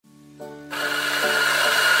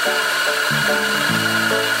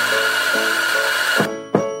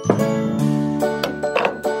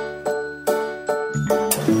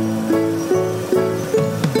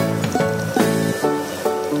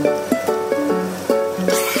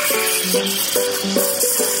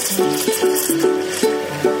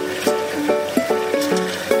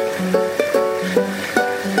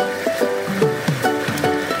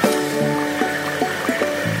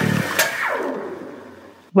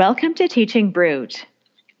Welcome to Teaching Brute.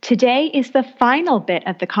 Today is the final bit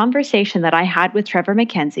of the conversation that I had with Trevor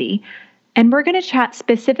MacKenzie, and we're going to chat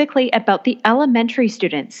specifically about the elementary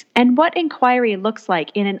students and what inquiry looks like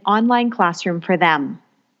in an online classroom for them.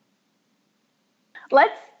 Let's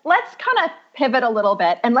kind of pivot a little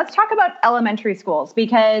bit and let's talk about elementary schools,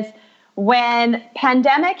 because when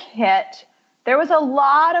pandemic hit, there was a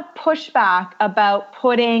lot of pushback about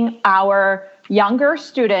putting our younger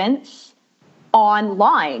students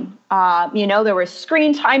online. There were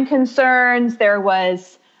screen time concerns, there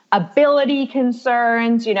was ability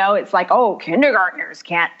concerns, it's like, oh, kindergartners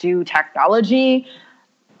can't do technology.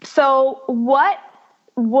 So what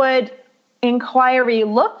would inquiry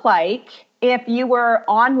look like if you were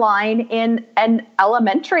online in an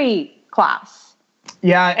elementary class?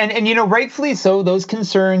 Yeah, and rightfully so, those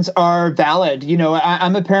concerns are valid.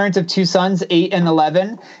 I'm a parent of two sons, 8 and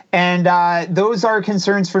 11, and those are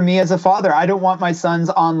concerns for me as a father. I don't want my sons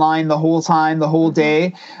online the whole time, the whole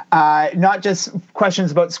day. Not just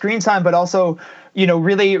questions about screen time, but also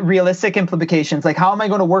really realistic implications. Like, how am I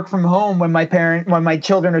going to work from home when my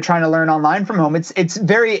children are trying to learn online from home? It's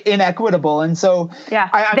very inequitable. And so they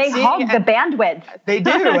hog the bandwidth. They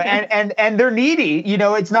do. and they're needy.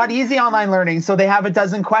 It's not easy online learning. So they have a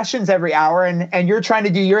dozen questions every hour, and you're trying to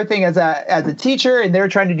do your thing as a teacher, and they're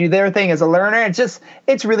trying to do their thing as a learner.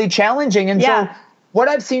 It's really challenging. And so what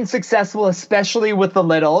I've seen successful, especially with the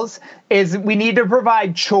littles, is we need to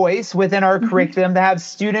provide choice within our curriculum to have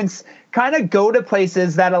students kind of go to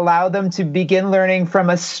places that allow them to begin learning from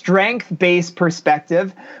a strength-based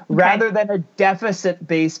perspective rather than a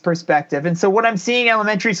deficit-based perspective. And so what I'm seeing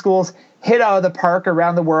elementary schools hit out of the park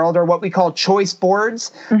around the world are what we call choice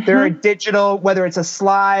boards. They're a digital, whether it's a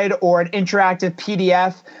slide or an interactive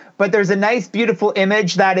PDF, but there's a nice, beautiful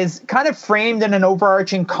image that is kind of framed in an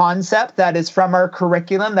overarching concept that is from our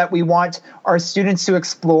curriculum that we want our students to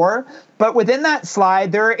explore. But within that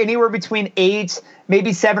slide, there are anywhere between 8,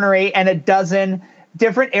 maybe 7 or 8, and a dozen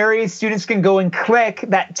different areas students can go and click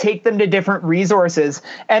that take them to different resources.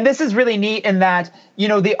 And this is really neat in that,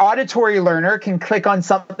 the auditory learner can click on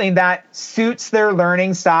something that suits their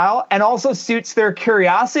learning style and also suits their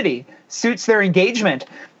curiosity, suits their engagement.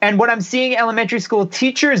 And what I'm seeing elementary school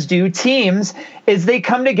teachers do, teams, is they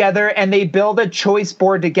come together and they build a choice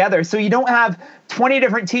board together. So you don't have 20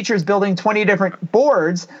 different teachers building 20 different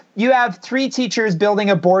boards. You have 3 teachers building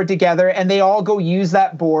a board together, and they all go use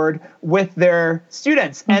that board with their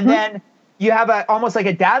students. And then you have almost like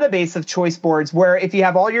a database of choice boards where if you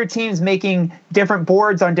have all your teams making different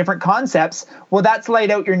boards on different concepts, well, that's laid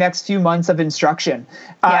out your next few months of instruction,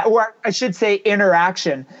 or I should say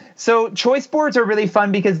interaction. So choice boards are really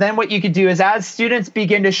fun because then what you could do is as students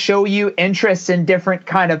begin to show you interests in different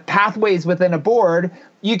kind of pathways within a board,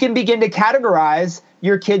 you can begin to categorize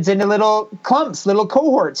your kids into little clumps, little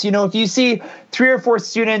cohorts. If you see 3 or 4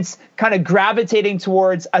 students kind of gravitating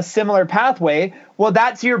towards a similar pathway, well,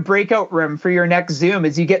 that's your breakout room for your next Zoom,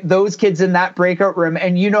 is you get those kids in that breakout room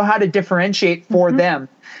and you know how to differentiate for them.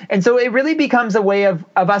 And so it really becomes a way of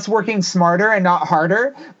us working smarter and not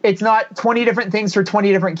harder. It's not 20 different things for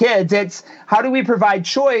 20 different kids. It's how do we provide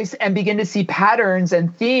choice and begin to see patterns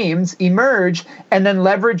and themes emerge and then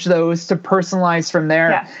leverage those to personalize from there.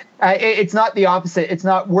 Yeah. It's not the opposite. It's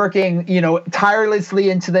not working,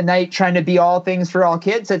 tirelessly into the night trying to be all things for all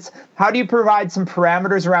kids. It's how do you provide some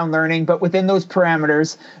parameters around learning, but within those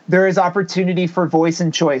parameters, there is opportunity for voice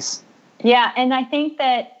and choice. Yeah, and I think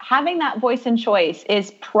that having that voice and choice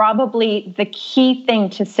is probably the key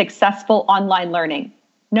thing to successful online learning,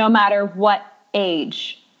 no matter what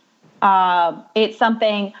age. It's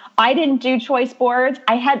something I didn't do choice boards.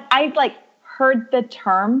 I heard the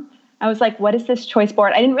term. I was like, what is this choice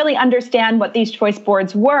board? I didn't really understand what these choice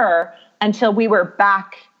boards were until we were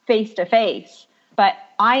back face to face. But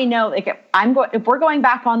I know, if we're going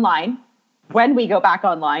back online, when we go back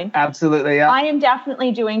online, absolutely, yeah, I am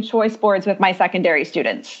definitely doing choice boards with my secondary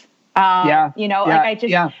students. And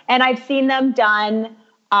I've seen them done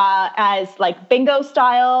as like bingo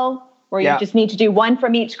style, where you just need to do one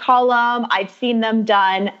from each column. I've seen them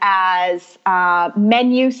done as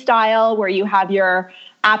menu style, where you have your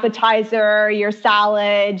appetizer, your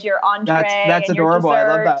salad, your entree. That's and adorable. Your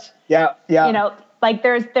dessert. I love that.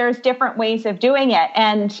 Yeah. There's different ways of doing it,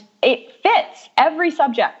 and it fits every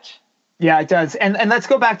subject. Yeah, it does. And let's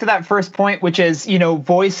go back to that first point, which is,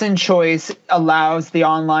 voice and choice allows the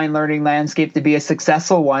online learning landscape to be a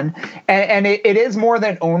successful one. And it is more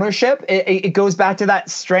than ownership. It goes back to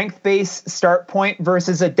that strength-based start point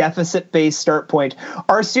versus a deficit-based start point.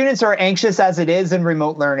 Our students are anxious as it is in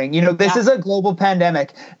remote learning. This is a global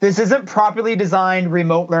pandemic. This isn't properly designed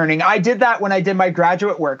remote learning. I did that when I did my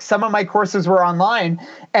graduate work. Some of my courses were online,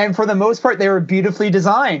 and for the most part, they were beautifully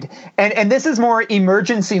designed. And this is more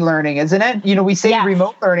emergency learning, isn't it? We say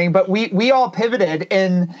remote learning, but we all pivoted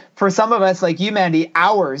in, for some of us, like you, Mandy,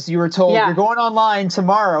 hours. You were told you're going online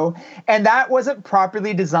tomorrow, and that wasn't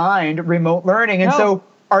properly designed remote learning. And so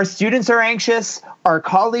our students are anxious, our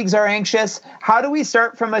colleagues are anxious. How do we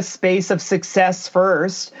start from a space of success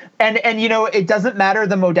first? And it doesn't matter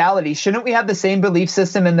the modality. Shouldn't we have the same belief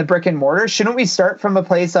system in the brick and mortar? Shouldn't we start from a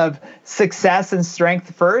place of success and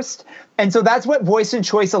strength first? And so that's what voice and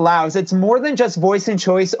choice allows. It's more than just voice and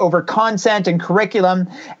choice over content and curriculum.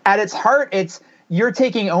 At its heart, it's you're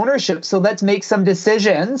taking ownership. So let's make some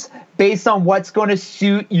decisions based on what's going to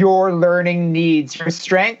suit your learning needs, your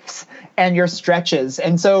strengths and your stretches.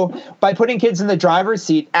 And so by putting kids in the driver's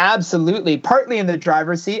seat, absolutely, partly in the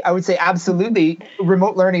driver's seat, I would say absolutely,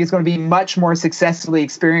 remote learning is going to be much more successfully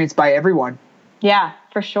experienced by everyone. Yeah,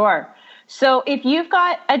 for sure. So if you've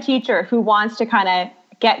got a teacher who wants to kind of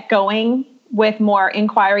get going with more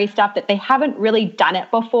inquiry stuff that they haven't really done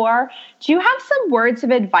it before, do you have some words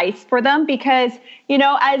of advice for them? Because,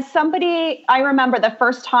 as somebody, I remember the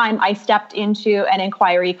first time I stepped into an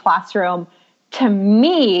inquiry classroom, to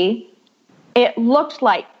me, it looked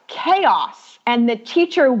like chaos and the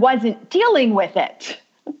teacher wasn't dealing with it.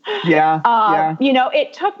 Yeah.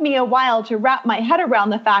 It took me a while to wrap my head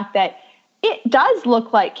around the fact that it does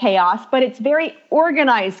look like chaos, but it's very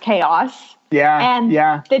organized chaos. And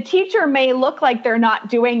the teacher may look like they're not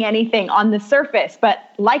doing anything on the surface, but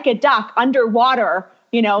like a duck underwater,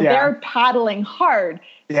 they're paddling hard.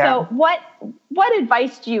 So what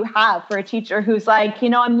advice do you have for a teacher who's like,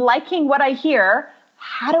 I'm liking what I hear.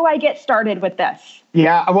 How do I get started with this?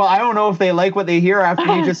 Yeah, well, I don't know if they like what they hear after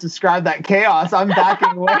you just described that chaos. I'm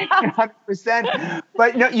backing away 100%.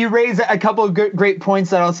 But you raise a couple of great points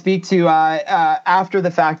that I'll speak to after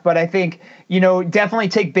the fact. But I think, definitely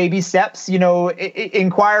take baby steps.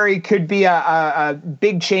 Inquiry could be a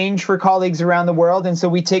big change for colleagues around the world. And so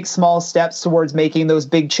we take small steps towards making those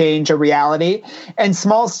big change a reality. And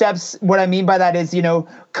small steps, what I mean by that is,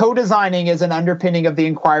 co-designing is an underpinning of the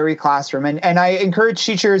inquiry classroom. And I encourage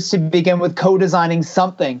teachers to begin with co-designing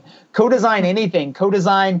something. Co-design anything.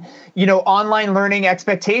 Co-design, online learning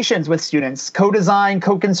expectations with students. Co-design,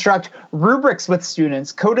 co-construct rubrics with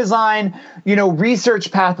students. Co-design,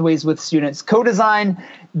 research pathways with students. Co-design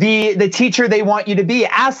the teacher they want you to be.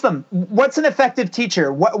 Ask them, what's an effective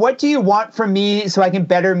teacher? What do you want from me so I can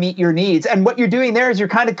better meet your needs? And what you're doing there is you're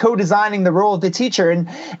kind of co-designing the role of the teacher.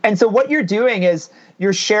 And so what you're doing is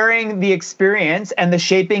you're sharing the experience and the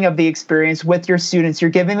shaping of the experience with your students. You're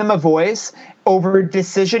giving them a voice over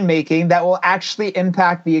decision making that will actually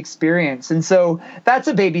impact the experience. And so that's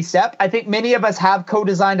a baby step. I think many of us have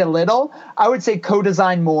co-designed a little. I would say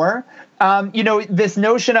co-design more. This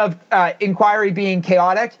notion of inquiry being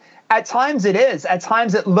chaotic, at times it is. At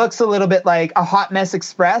times it looks a little bit like a hot mess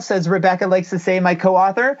express, as Rebecca likes to say, my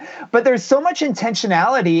co-author. But there's so much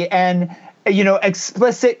intentionality and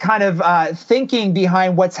explicit kind of thinking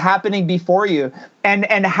behind what's happening before you,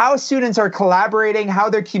 and how students are collaborating, how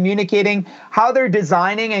they're communicating, how they're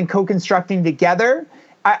designing and co-constructing together.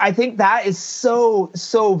 I think that is so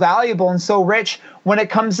valuable and so rich when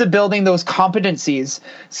it comes to building those competencies.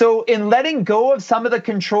 So in letting go of some of the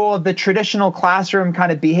control of the traditional classroom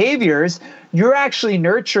kind of behaviors, you're actually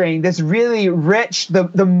nurturing this really rich,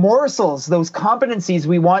 the morsels, those competencies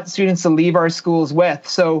we want students to leave our schools with.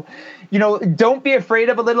 So, don't be afraid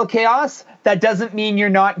of a little chaos. That doesn't mean you're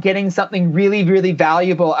not getting something really, really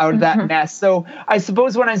valuable out of that mess. So I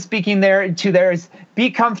suppose what I'm speaking there is be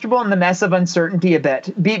comfortable in the mess of uncertainty a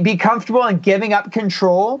bit. Be comfortable in giving up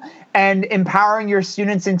control and empowering your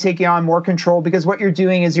students in taking on more control, because what you're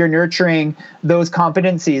doing is you're nurturing those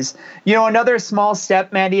competencies. Another small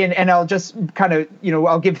step, Mandy, and I'll just kind of,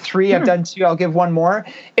 I'll give three. I've done two. I'll give one more.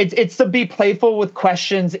 It's to be playful with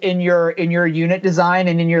questions in your unit design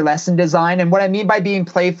and in your lesson design. And what I mean by being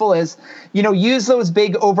playful is, use those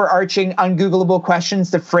big overarching ungoogleable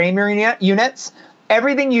questions to frame your units.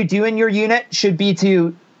 Everything you do in your unit should be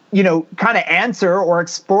to, kind of answer or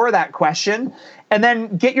explore that question. and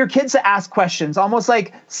then get your kids to ask questions, almost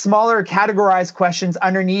like smaller categorized questions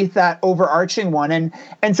underneath that overarching one.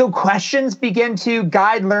 And so questions begin to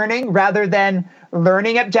guide learning rather than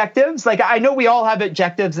learning objectives. Like, I know we all have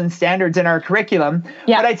objectives and standards in our curriculum,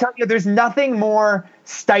 but I tell you, there's nothing more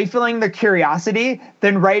stifling the curiosity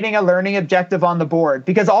than writing a learning objective on the board,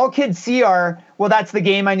 because all kids see are, well, that's the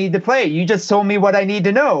game I need to play. You just told me what I need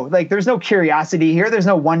to know. Like, there's no curiosity here. There's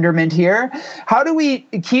no wonderment here. How do we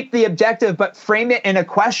keep the objective but frame it in a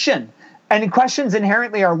question? And questions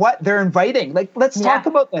inherently are what? They're inviting. Like, let's talk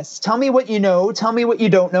about this. Tell me what you know. Tell me what you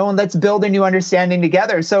don't know. And let's build a new understanding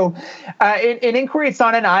together. So in inquiry, it's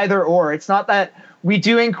not an either or. It's not that we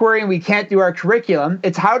do inquiry and we can't do our curriculum.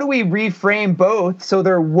 It's how do we reframe both so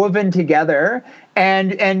they're woven together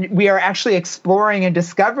and we are actually exploring and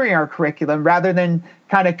discovering our curriculum rather than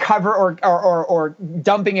kind of cover or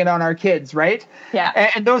dumping it on our kids, right?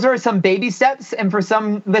 Yeah. And those are some baby steps. And for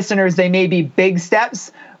some listeners, they may be big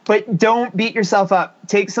steps. But don't beat yourself up.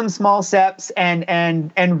 Take some small steps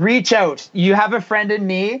and reach out. You have a friend in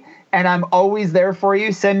me, and I'm always there for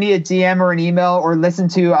you. Send me a DM or an email, or listen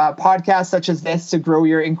to podcasts such as this to grow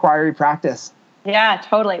your inquiry practice. Yeah,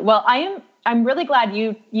 totally. Well, I'm really glad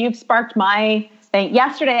you've sparked my thing.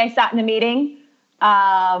 Yesterday, I sat in a meeting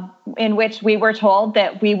in which we were told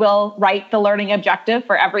that we will write the learning objective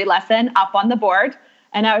for every lesson up on the board,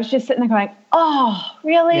 and I was just sitting there going, "Oh,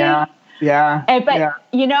 really?" Yeah.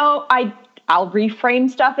 You know, I'll reframe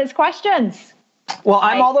stuff as questions. Well,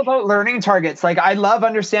 I'm all about learning targets. Like, I love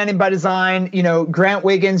Understanding by Design. You know, Grant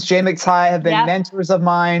Wiggins, Jay McTighe have been mentors of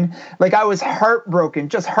mine. Like, I was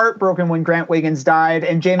just heartbroken when Grant Wiggins died,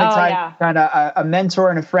 and Jay McTighe kind of a mentor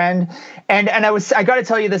and a friend. And I got to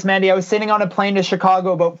tell you this, Mandy, I was sitting on a plane to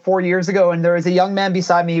Chicago about 4 years ago, and there was a young man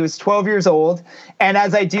beside me. He was 12 years old. And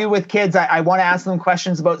as I do with kids, I want to ask them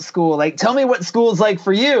questions about school. Like, tell me what school's like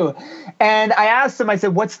for you. And I asked him, I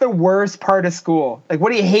said, what's the worst part of school? Like,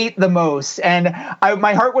 what do you hate the most? And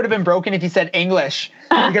my heart would have been broken if he said English,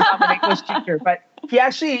 because I'm an English teacher. But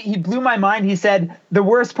he blew my mind. He said, the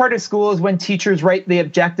worst part of school is when teachers write the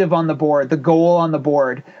objective on the board, the goal on the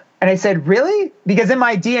board. And I said, really? Because in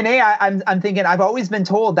my DNA, I'm thinking, I've always been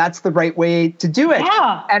told that's the right way to do it.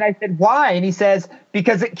 Yeah. And I said, why? And he says,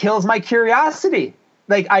 because it kills my curiosity.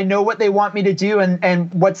 Like, I know what they want me to do,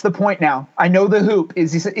 and what's the point now? I know the hoop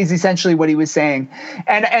is essentially what he was saying.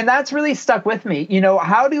 And that's really stuck with me. You know,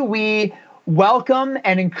 how do we welcome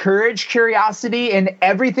and encourage curiosity in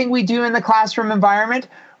everything we do in the classroom environment,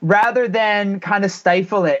 rather than kind of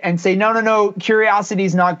stifle it and say, no, curiosity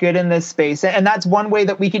is not good in this space? And that's one way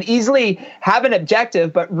that we can easily have an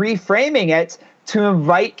objective, but reframing it to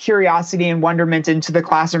invite curiosity and wonderment into the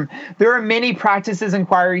classroom. There are many practices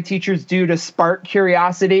inquiry teachers do to spark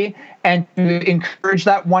curiosity and to encourage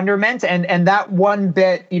that wonderment. And that one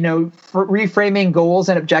bit, you know, for reframing goals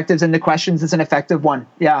and objectives into questions is an effective one.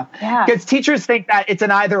 Yeah. Because teachers think that it's an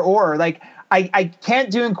either or. Like, I can't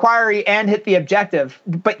do inquiry and hit the objective,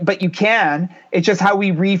 but you can. It's just how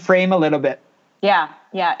we reframe a little bit. Yeah,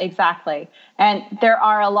 exactly. And there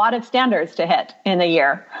are a lot of standards to hit in a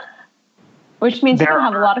year, which means you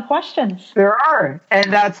have a lot of questions. There are.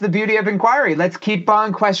 And that's the beauty of inquiry. Let's keep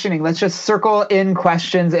on questioning. Let's just circle in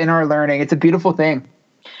questions in our learning. It's a beautiful thing.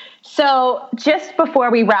 So just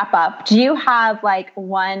before we wrap up, do you have like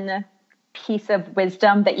one piece of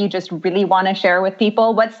wisdom that you just really want to share with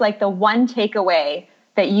people? What's like the one takeaway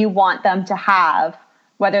that you want them to have,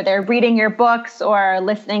 whether they're reading your books or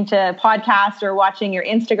listening to podcasts or watching your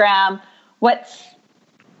Instagram? What's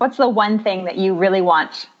the one thing that you really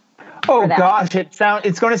want? Oh gosh,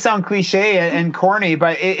 it's going to sound cliche and corny,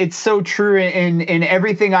 but it's so true in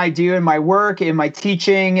everything I do in my work, in my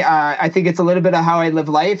teaching. I think it's a little bit of how I live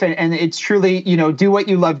life, and it's truly, you know, do what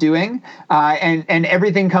you love doing, and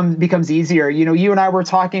everything becomes easier. You know, you and I were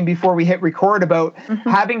talking before we hit record about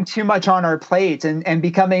having too much on our plate and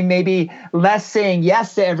becoming maybe less saying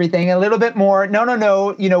yes to everything, a little bit more.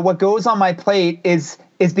 No. You know, what goes on my plate is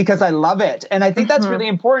because I love it. And I think that's really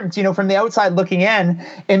important. You know, from the outside looking in,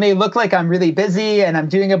 it may look like I'm really busy and I'm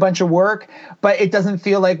doing a bunch of work, but it doesn't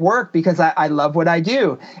feel like work because I love what I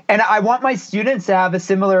do. And I want my students to have a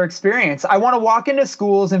similar experience. I want to walk into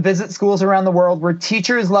schools and visit schools around the world where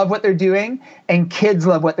teachers love what they're doing and kids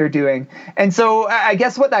love what they're doing. And so I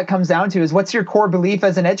guess what that comes down to is, what's your core belief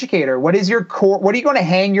as an educator? What is your core? What are you going to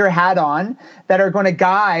hang your hat on that are going to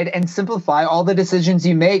guide and simplify all the decisions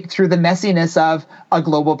you make through the messiness of a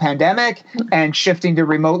global pandemic and shifting to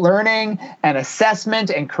remote learning and assessment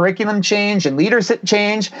and curriculum change and leadership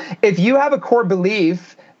change? If you have a core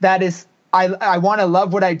belief that is, I want to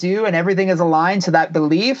love what I do and everything is aligned to that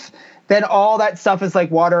belief, then all that stuff is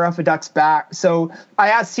like water off a duck's back. So I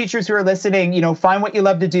ask teachers who are listening, find what you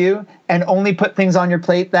love to do and only put things on your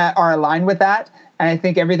plate that are aligned with that. And I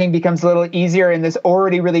think everything becomes a little easier in this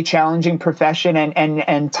already really challenging profession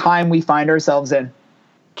and time we find ourselves in.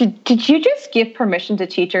 Did you just give permission to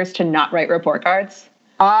teachers to not write report cards?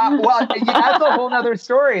 Well, that's a whole nother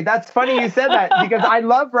story. That's funny you said that because I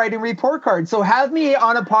love writing report cards. So have me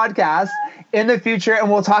on a podcast in the future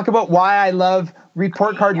and we'll talk about why I love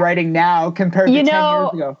report card writing now compared to 10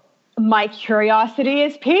 years ago. My curiosity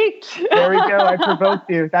is piqued. There we go. I provoked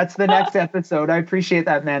you. That's the next episode. I appreciate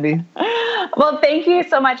that, Mandy. Well, thank you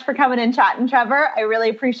so much for coming and chatting, Trevor. I really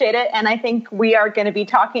appreciate it. And I think we are going to be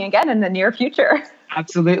talking again in the near future.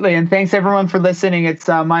 Absolutely. And thanks everyone for listening. It's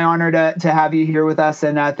my honor to have you here with us.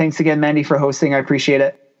 And thanks again, Mandy, for hosting. I appreciate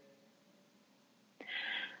it.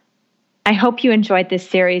 I hope you enjoyed this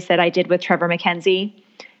series that I did with Trevor MacKenzie.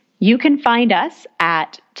 You can find us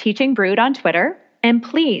at Teaching Brood on Twitter. And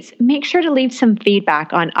please make sure to leave some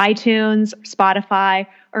feedback on iTunes, Spotify,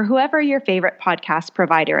 or whoever your favorite podcast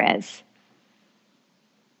provider is.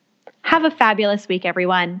 Have a fabulous week,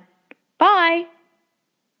 everyone. Bye.